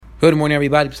Good morning,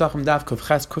 everybody. Pesachim Daf Kuf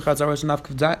Ches Kuchaz Arosh Daf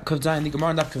Kuf Zayin. The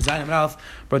Gemara Daf Kuf Zayin Ralph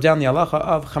brought down the halacha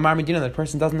of Chamar Medina that a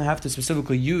person doesn't have to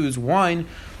specifically use wine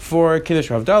for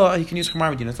Kiddush or Havdalah. He can use Chamar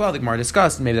Medina as well. The Gemara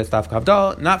discussed maybe that's Daf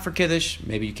Havdalah, not for Kiddush.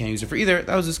 Maybe you can't use it for either.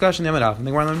 That was discussion. The Amadav and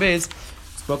the Gemara on Beis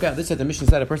spoke out. This said the Mishnah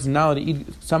said a person not allowed to eat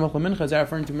Samach Mincha. Is that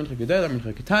referring to Mincha Gedela,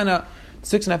 Mincha Ketana,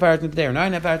 6.5 hours in the day or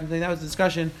 9.5 hours in the day? That was the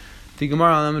discussion. The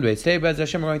Gemara on Amud Beis. Today, Bez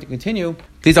Hashem, we're going to continue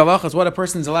these halachas. What a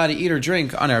person is allowed to eat or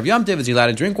drink on Erev Yom Tov. Is he allowed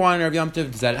to drink wine on Erev Yom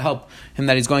Tov? Does that help him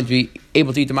that he's going to be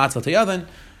able to eat the matzah teyavin?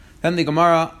 Then the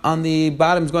Gemara on the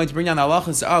bottom is going to bring down the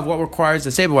halachas of what requires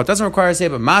a seba, what doesn't require a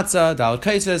seba, matzah, daled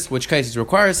kaisis, which cases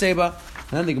require a seba.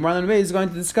 And then the Gemara on the Beis is going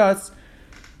to discuss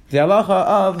the halacha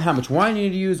of how much wine you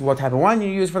need to use, what type of wine you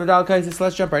need to use for the daled kaisis.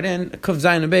 Let's jump right in. Kuf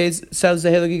Zayin Beis says the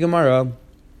Hilagi Gemara.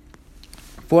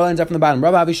 4 lines up from the bottom.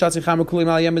 Rava used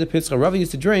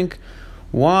to drink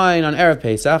wine on Erev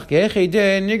Pesach.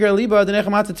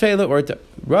 Or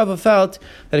Rava felt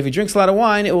that if he drinks a lot of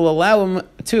wine, it will allow him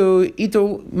to eat the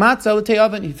matzah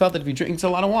l'te'oven. He felt that if he drinks a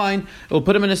lot of wine, it will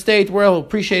put him in a state where he'll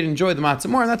appreciate and enjoy the matzah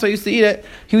more, and that's why he used to eat it.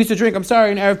 He used to drink, in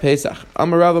Erev Pesach.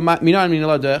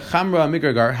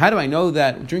 How do I know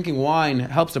that drinking wine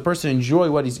helps a person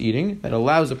enjoy what he's eating, that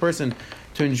allows a person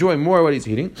to enjoy more what he's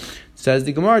eating? Says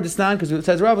the Gemara, because it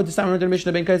says Rava, between the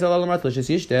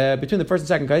first and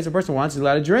second case, a person wants to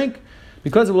allowed to drink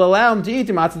because it will allow him to eat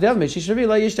the matzah devme.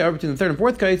 Or between the third and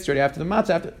fourth case, already after the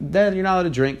matzah, then you're not allowed to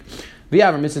drink. If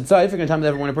you're going to tell me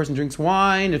that when a person drinks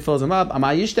wine, it fills him up.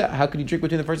 How could he drink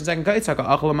between the first and second case?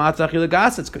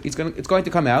 It's going to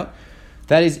come out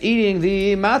that he's eating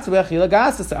the matzah.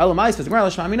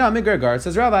 It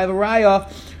says Rava, I have a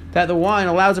raya that the wine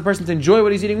allows a person to enjoy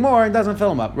what he's eating more and doesn't fill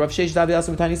him up. Rav Sheshes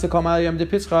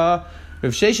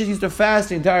used to fast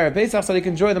the entire Pesach so he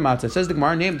can enjoy the matzah. Says the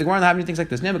Gemara, the Gemara have many things like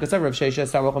this. Because Rav Sheshes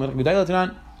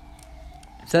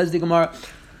says the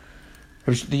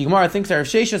Gemara thinks that Rav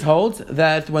Sheshes holds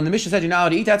that when the Mishnah said you're not allowed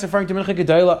to eat, that's referring to Mincha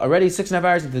Gedela. Already 6.5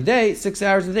 hours of the day, 6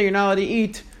 hours of the day, you're not allowed to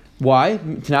eat. Why?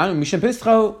 And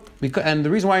the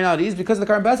reason why you're not is because of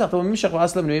the Karban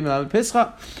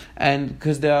Pesach. And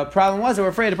because the problem was they were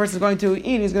afraid a person is going to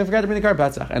eat, he's going to forget to bring the Karban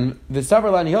Pesach. And the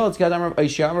Savar line he holds,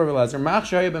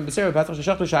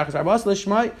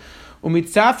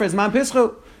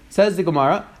 says the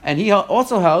Gemara, and he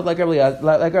also held, like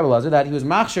Rabbi Lazar, that he was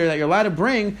machshir, that you're allowed to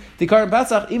bring the Karban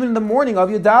Pesach even in the morning of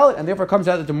Yudalit, and therefore it comes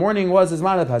out that the morning was his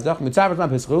man Pesach, mitzaver man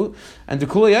Pesach, and the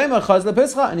Kula Yema chaz le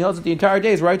Pesach, and he holds that the entire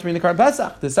day is right to bring the Karban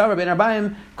Pesach. The Savar ben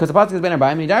Arbaim, because the Pasuk is ben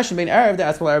Arbaim, and Yidashim ben Erev, the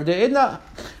Asfal Erev de Idna,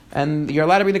 and you're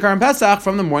allowed to bring the Karban Pesach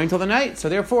from the morning till the night. So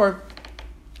therefore,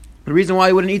 the reason why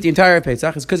he wouldn't eat the entire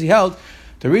Pesach is because he held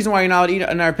the reason why you're not allowed to eat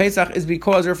an Erev Pesach is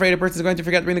because you're afraid a person is going to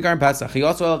forget to bring the Karban Pesach. He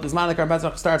also held this man the Karban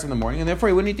Pesach starts in the morning, and therefore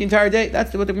he wouldn't eat the entire day.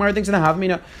 That's what the Gemara thinks in the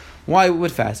Havamina. Why we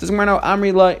would fast? Says Gemara no,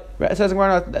 Amri like says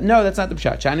Gemara no, that's not the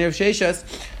pshat. Shani Rav Sheshes.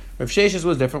 Rav Sheshes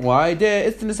was different. Why?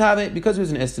 Did Istinus have it? Because he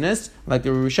was an Istinus, like the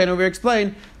Rishonim over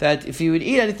explained, that if he would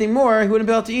eat anything more, he wouldn't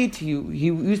be able to eat. He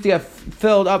used to get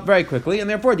filled up very quickly, and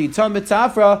therefore the Yitzam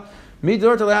B'Tzafra.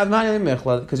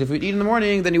 Because if we'd eat in the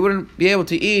morning, then he wouldn't be able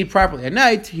to eat properly at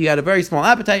night. He had a very small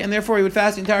appetite, and therefore he would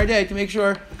fast the entire day to make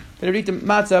sure that he would eat the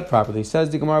matzah properly. Says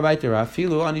the Gemara Vayter,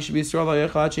 Filu ani should be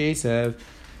Itmar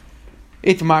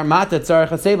mata tzarech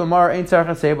haseba, mar ain't tzarech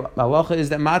haseba. Halacha is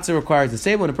that matzah requires the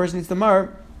seba. When a person eats the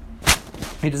mar,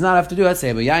 he does not have to do a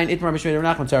seba. Yain itmar mishmei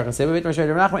Rav Nachman tzarech haseba, itmar mishmei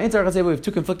Rav Nachman ain't tzarech haseba. We have two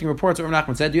conflicting reports. What Rav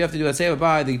Nachman said: do you have to do a seba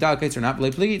by the dal kates or not?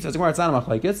 Says the Gemara, it's not a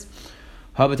machlekes.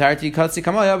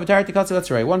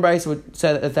 That's right. One Bryce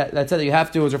said that you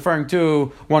have to was referring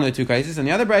to one of the two cases, and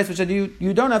the other Bryce which said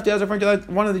you don't have to was referring to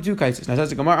one of the two cases. Now says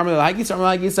the Gemara,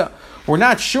 we're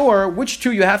not sure which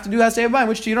two you have to do haseva by and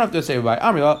which two you don't have to haseva by.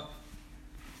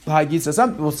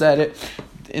 Some people said it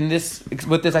in this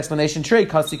with this explanation. The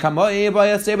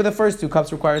first two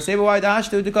cups require haseva. Why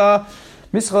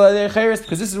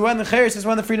because this is when the cheres is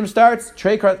when the freedom starts.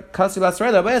 However,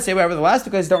 the last two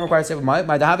cases don't require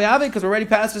seva. Because we're already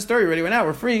past the story, we already went out,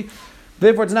 we're free.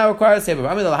 Therefore, it does not require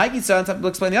seva. Some people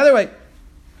explain the other way.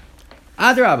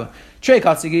 Adarabba. The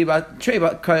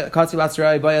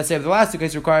last two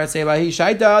cases require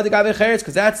seva.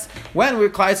 Because that's when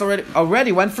we're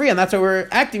already went free, and that's why we're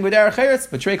acting with our cheres.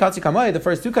 But the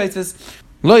first two cases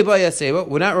would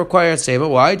not require seva.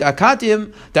 Why?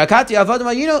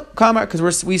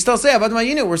 Because we still say avad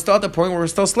mayinu. We're still at the point where we're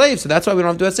still slaves, so that's why we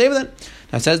don't have to do a seva then.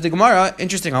 Now says the Gemara,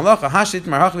 interesting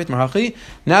halacha.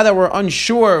 Now that we're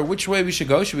unsure which way we should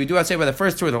go, should we do a seva the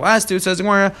first two or the last two? Says the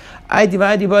Gemara,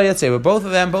 both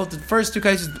of them, both the first two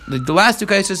cases, the last two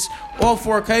cases, all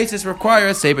four cases require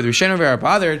a seva. The Rishonim are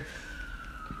bothered.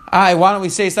 Why don't we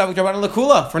say Savik Rabbanan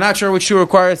Lakula? If we're not sure which shoe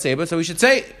requires Seba, so we should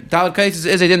say Dalit Kaisis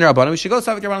is a Din Rabbanan. We should go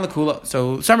Savik Rabbanan Lakula.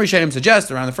 So some Rishonim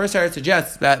suggest, around the first area,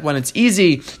 suggests that when it's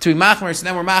easy to be Machmer, so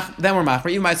then we're Machmer.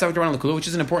 Even by Savik Rabbanan Lakula, which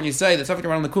isn't important you say, that Savik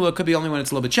Rabbanan Lakula could be only when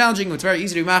it's a little bit challenging. When it's very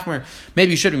easy to be Machmer,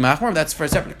 maybe you should be Machmer. That's for a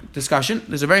separate discussion.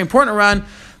 There's a very important Ran.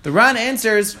 The Ran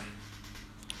answers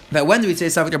that when do we say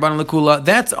Savik Rabbanan Lakula?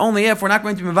 That's only if we're not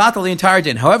going to be Mevatel the entire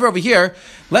din. However, over here,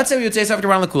 let's say we would say Savik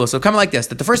Rabbanan Lakula. So come like this,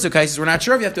 that the first two cases, we're not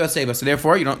sure if you have to have Seba. So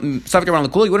therefore, you don't, Savik Rabbanan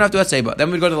Lakula, you wouldn't have to have Seba. Then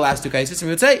we'd go to the last two cases, and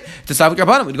we would say, to Savik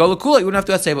Rabbanan, we'd go Lakula, you wouldn't have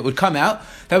to have Seba. It would come out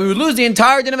that we would lose the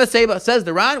entire din of a Seba. Says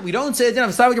the Ran, we don't say the din of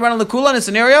Savik Rabbanan Lakula in a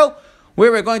scenario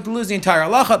where we're going to lose the entire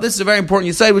halacha. This is a very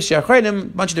important yisai with Sheachredim, a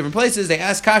bunch of different places. They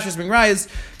ask Kashas bring rayas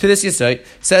to this yisai.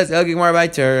 Says El Gigmar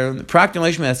Baiter, practical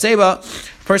relation with Seba.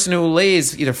 Person who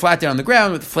lays either flat down on the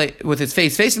ground with his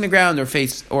face facing the ground or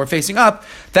facing up,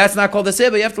 that's not called a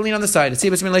seba. You have to lean on the side. A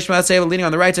seba leaning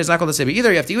on the right side is not called a seba either.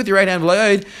 You have to eat with your right hand,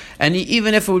 and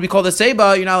even if it would be called a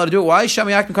seba, you're not allowed to do it. Why? Because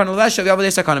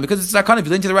it's a sakana. If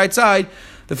you lean to the right side,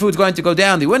 the food's going to go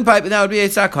down the windpipe, and that would be a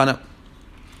sakana.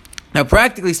 Now,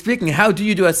 practically speaking, how do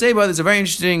you do a seba? There's a very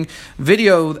interesting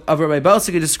video of Rabbi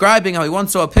Belsky describing how he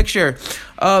once saw a picture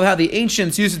of how the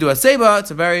ancients used to do a seba.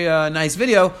 It's a very nice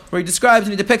video where he describes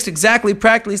and he depicts exactly,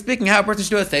 practically speaking, how a person should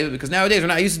do a seba. Because nowadays we're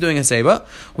not used to doing a seba.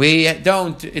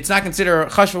 It's not considered a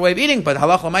chashva way of eating, but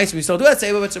halach l'maisa we still do a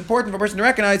seba. But it's important for a person to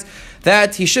recognize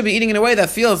that he should be eating in a way that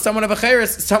feels somewhat of a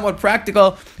cheres, somewhat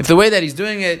practical. If the way that he's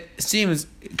doing it seems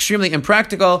extremely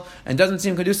impractical and doesn't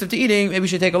seem conducive to eating, maybe we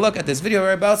should take a look at this video of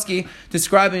Rabbi Belsky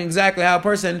describing exactly how a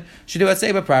person should do a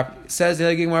seba properly. It says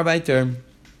Isha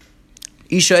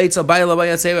Eitzel Bayala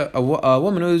Baya Seba, a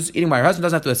woman who's eating by her husband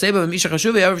doesn't have to do a seba, but Isha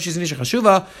Chashuva, however she's an Isha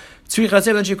Chashuva, Tzricha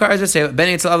Seba, then she requires a seba.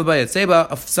 Ben Eitzel Ava Baya Seba,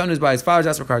 a son who's by his father's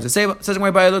house requires a seba. Says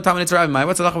Gemara Bayalo Talmud It's Rabbi.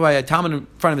 What's the lacha by a Talmud in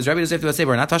front of his rabbi? Does he have to do a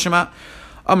seba or not? Tashema.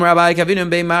 Rabbi Kavinu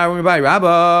Beimar Rabbi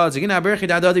Rabba Zagina Berchi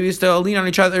Dada. We used to lean on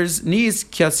each other's knees.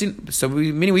 So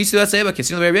meaning we used to do a seba.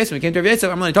 Kisin the Rabbi Yisrael. We came to Rabbi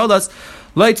Yisrael. Amalei told us,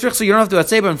 Light Tzrich, so you don't have to do a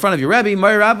seba in front of your rabbi.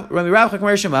 Rabbi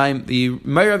Shemaim. The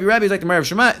Meir of your rabbi is like the Meir of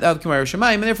Shemaim. That would be Meir of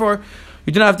Shemaim, and therefore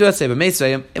you do not have to do a seba.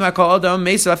 Meisayim. Im I call Adam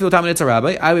Meisa. I feel Talmud it's a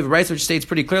rabbi. I have a rights which states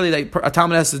pretty clearly that a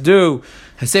Talmud has to do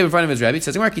a seba in front of his rabbi. It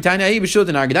says that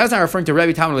was not referring to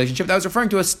Rabbi-Talmud relationship. That was referring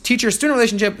to a teacher-student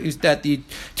relationship. That the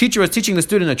teacher was teaching the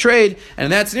student a trade, and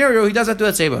in that scenario, he does have to do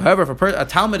a seba. However, if a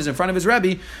Talmud is in front of his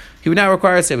rabbi, he would not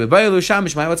require a seba. Bayalu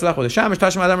shamish. What's the halacha with the shamish?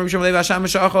 Tashma adam rishon leva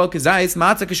shamish achol kizayis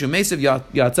matzah kishu mesiv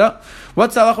yatza.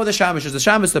 What's the halacha with the shamish? Is the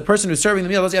shamish the person who's serving the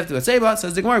meal? Does he have to do a seba?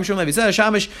 Says the Gemara Rishon Levi says a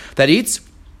shamish that eats.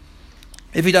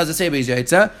 If he does a seba, he's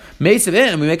yaitza. Mesiv in,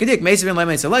 and we make a dik. Mesiv in, like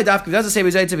mesiv light. If he does a seba,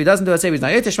 he's yaitza. If he doesn't do a seba, he's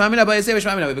not yaitza. Shmamina by a seba.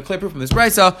 Shmamina. We have a clear proof from this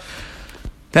brisa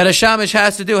that a shamish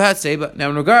has to do seba. Now,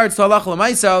 in regards to halacha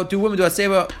l'maisa, do women do a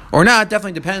seba or not?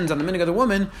 Definitely depends on the minhag of the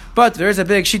woman. But there is a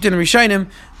big shita in Rishonim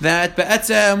that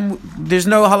be'etzem there's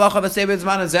no halacha of a seba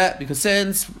zman because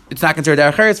since it's not considered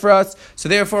acheres for us, so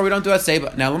therefore we don't do a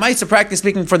seba. Now, l'maisa, practically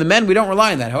speaking, for the men we don't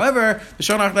rely on that. However, the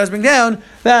Shulchan Aruch does bring down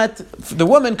that the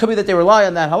women could be that they rely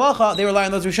on that halacha, they rely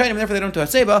on those Rishonim, and therefore they don't do a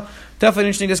seba. Definitely an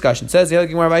interesting discussion. It says the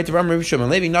Gemara right to Ram Rav Shimon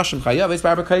levi nashim chayav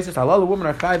barber kaises halal women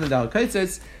are chayav and dal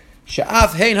kaises.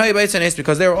 Sha'af hein hayabayis and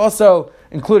because they were also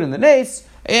included in the nace,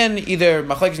 and either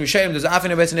machlekes mishaim does af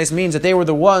hayabayis and means that they were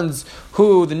the ones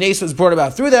who the nace was brought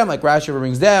about through them, like Rashi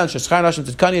brings down shashchan rashim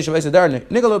tzedkani shabayis adar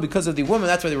nigalo because of the woman.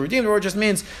 That's why they were redeemed. Or it just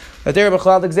means that they were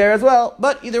b'chalal there as well.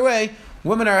 But either way,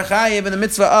 women are chayiv in the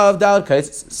mitzvah of dal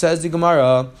kais. Says the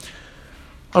Gemara.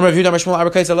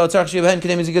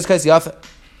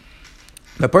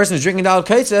 The person who's drinking Daled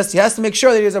Kaitzes, he has to make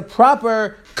sure that he has a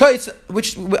proper kaitz,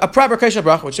 a proper kaitz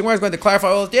bracha, which the Gemara is going to clarify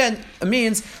all at the end. It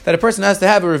means that a person has to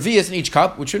have a revius in each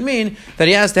cup, which would mean that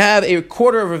he has to have a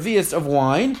quarter of a revius of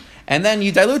wine, and then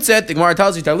you dilute it. The Gemara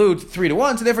tells you dilute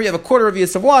 3-1, so therefore you have a quarter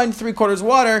revius of wine, 3/4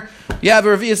 water. You have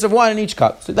a revius of wine in each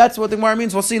cup. So that's what the Gemara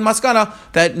means. We'll see in Maskana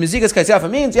that Mizigas Kaitz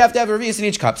means you have to have a revius in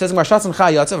each cup. It says Gemara Shasan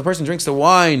Chai Yatzav, if a person drinks the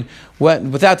wine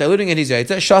without diluting it, he's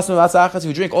Yaitza. Shasan Vatzachas, if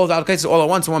you drink all the Al-Kaitzes all at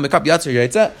once in one cup, Yatzer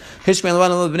Yaitza. Hishman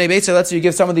Levan B'nei Beitza, let's say you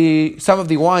give some of the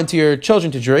wine to your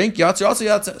children to drink. Yatzer also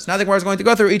Yatza. So now the Gemara is going to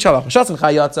go through each halacha. Shasan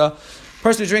Chai Yatza.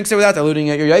 Person who drinks it without diluting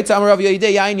it, you're Yaitza Amarav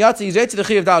Yidei Yain Yatza, he's Yaitza the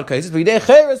Chi of Dal Kaitzes, but Yidei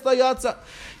Cheres La Yatza.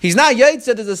 He's not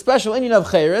Yaitza, there's a special Inyan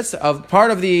of Cheres, of part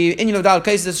of the Inyan of Dal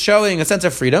Kaitzes showing a sense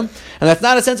of freedom, and that's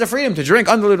not a sense of freedom to drink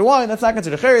undiluted wine, that's not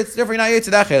considered Cheres, therefore you're not Yaitza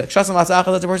that Cheres. Shasam Lasachas,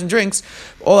 that the person drinks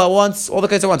all at once, all the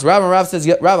Kaitzes at once. Rav said,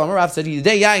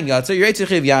 Yidei Yain Yatza, you're Yaitza the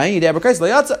Chi of Yain, Yidei Abra Kaitzes La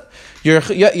Yatza. You're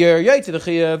Yaitza the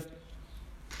Chi of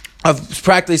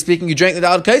practically speaking, you drank the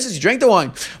Daled cases, you drank the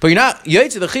wine, but you're not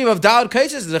Yaitza the Chiv of Daled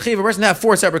cases. The Chiv of a person to have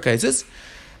 4 separate cases,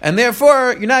 and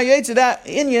therefore you're not yet to that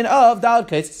Inyan of Daled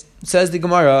Kaisis. Says the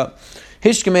Gemara.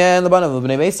 Hishkeman Labanav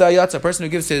Bnei Mesa Yatz, a person who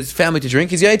gives his family to drink,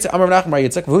 he's Yaitz. Amar Nachman Bar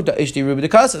Yitzchak V'Huta Ishti Rubi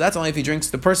Dekasa. That's only if he drinks.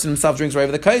 The person himself drinks right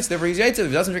over the kais. Therefore, he's Yaitz. If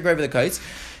he doesn't drink right over the kais,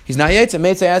 he's not Yaitz. And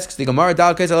Mesa asks the Gemara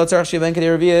Dal Kais Alot Tzarich Shiva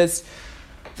Enkei Revius.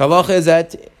 The halacha is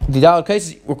that the Dal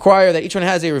Kais require that each one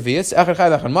has a revius. Echad Chai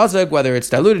Echad Mazag, whether it's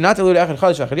diluted, not diluted. Echad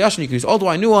Chalish Echad Yashin. You can use old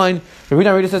wine, new wine. The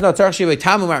Rebbe says no. Tzarich Shiva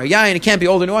Tamu Mar Yayin. It can't be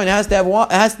old or new wine. It has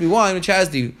to be wine which has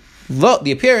the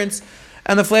appearance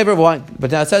and the flavor of wine.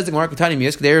 But now it says the Gemara Ketani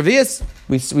Mius Kedei Revius.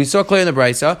 We saw clearly in the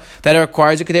Brisa that it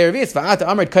requires a Kedei Revius. Va'ata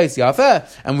Amrit Kais Yafa.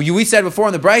 And we said before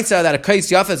in the Brisa that a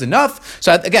Kais Yafa is enough.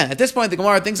 So again, at this point, the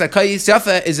Gemara thinks that Kais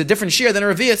Yafa is a different shear than a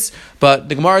Revius. But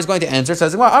the Gemara is going to answer. It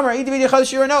says the Gemara, Amar Idividi Chal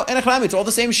Shir no, and it's all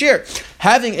the same shear.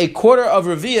 Having a quarter of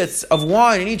Revius of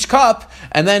wine in each cup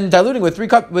and then diluting with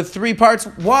 3 parts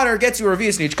water gets you a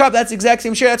Revius in each cup. That's the exact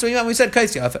same shear. That's what we meant when we said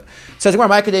Kais Yafa. It says the Gemara,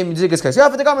 My Kedei Midzigas Kais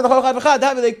Yafa. The Gemara, the Chol Chad V'Chad,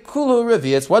 Have a Kulu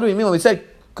Revius. What do we mean when we said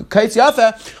Kais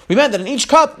Yafa? We meant that in each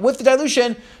cup with the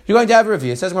dilution you're going to have a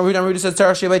revius. It says Rudam says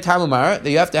Tzarich Shiva Tamu Mar, that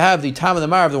you have to have the tam of the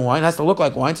mar of the wine. It has to look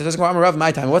like wine. So it says Rav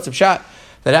my time. What's the pshat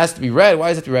that has to be red? Why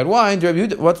does it have to be red wine?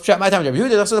 What's the pshat my time? Rabbi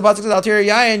Yehuda. Also the pasuk says Altir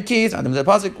Yayin Keys. The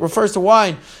pasuk refers to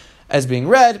wine as being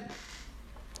red.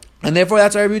 And therefore,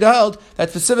 that's why Rabbi Yehuda held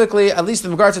that specifically, at least in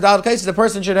regards to Daled Kaisis, the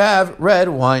person should have red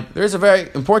wine. There is a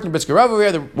very important Brisker Rav over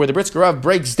here, where the Brisker Rav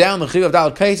breaks down the Chiv of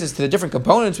Daled Kaisis to the different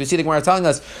components. We see the Gemara telling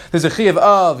us there's a Chiv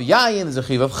of Yayin, there's a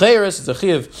Chiv of Cheres, there's a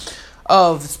Chiv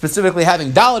of specifically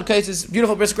having Daled Kaisis.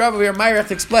 Beautiful Brisker Rav over here. Meir has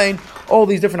to explain all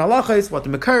these different halachas, what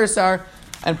the Mekaris are,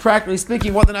 and practically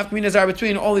speaking, what the nafkaminas are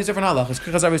between all these different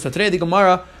halachas. So today, the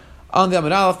Gemara on the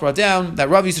Amud Aleph brought down that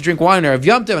Rav used to drink wine in Erev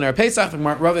Yom Tov and Erev Pesach.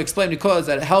 Rav explained because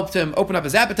that it helped him open up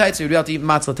his appetite, so he would be able to eat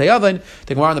matzah te'avin.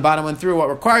 The Gemara on the bottom went through what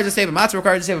requires a seba. Matzah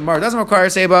requires a seba. Mar doesn't require a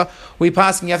seba. We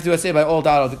pass and you have to do a seba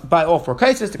by all 4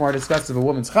 cases. The Gemara discusses of a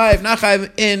woman's chayiv, not chayiv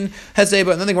in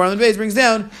heseba. And then the Gemara on the base brings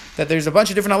down that there's a bunch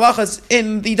of different halachas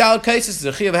in the daled cases.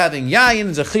 There's a chiyuv of having yayin.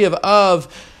 There's a chiyuv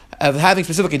of having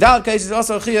specifically daled cases.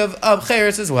 Also a chiyuv of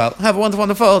cheres as well. Have a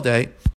wonderful day.